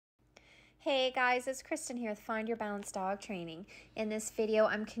Hey guys, it's Kristen here with Find Your Balanced Dog Training. In this video,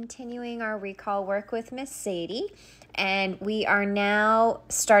 I'm continuing our recall work with Miss Zadie, and we are now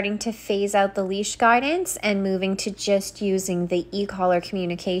starting to phase out the leash guidance and moving to just using the e-collar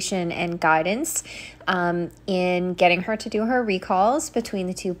communication and guidance in getting her to do her recalls between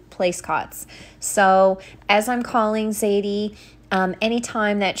the two place cots. So as I'm calling Zadie,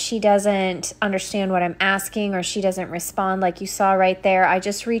 anytime that she doesn't understand what I'm asking or she doesn't respond like you saw right there, I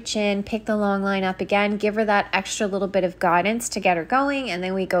just reach in, pick the long line up again, give her that extra little bit of guidance to get her going, and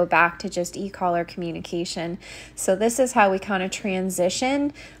then we go back to just e-collar communication. So this is how we kind of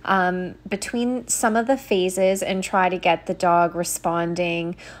transition between some of the phases and try to get the dog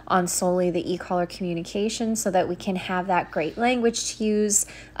responding on solely the e-collar communication so that we can have that great language to use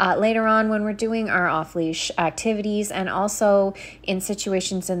later on when we're doing our off-leash activities, and also in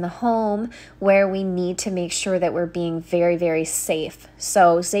situations in the home where we need to make sure that we're being very, very safe.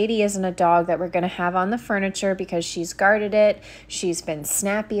 So Zadie isn't a dog that we're going to have on the furniture because she's guarded it. She's been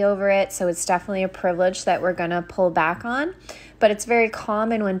snappy over it. So it's definitely a privilege that we're going to pull back on. But it's very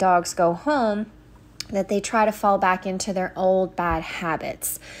common when dogs go home that they try to fall back into their old bad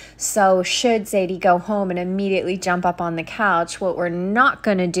habits. So should Zadie go home and immediately jump up on the couch, what we're not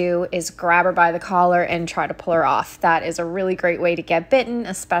going to do is grab her by the collar and try to pull her off. That is a really great way to get bitten,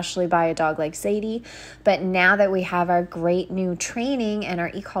 especially by a dog like Zadie. But now that we have our great new training and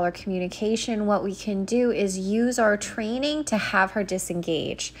our e-collar communication, what we can do is use our training to have her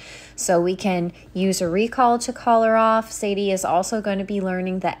disengage. So we can use a recall to call her off. Zadie is also going to be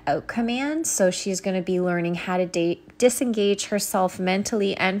learning the out command. So she's going to be learning how to disengage herself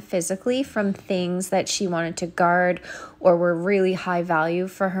mentally and physically from things that she wanted to guard or were really high value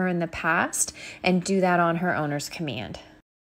for her in the past, and do that on her owner's command.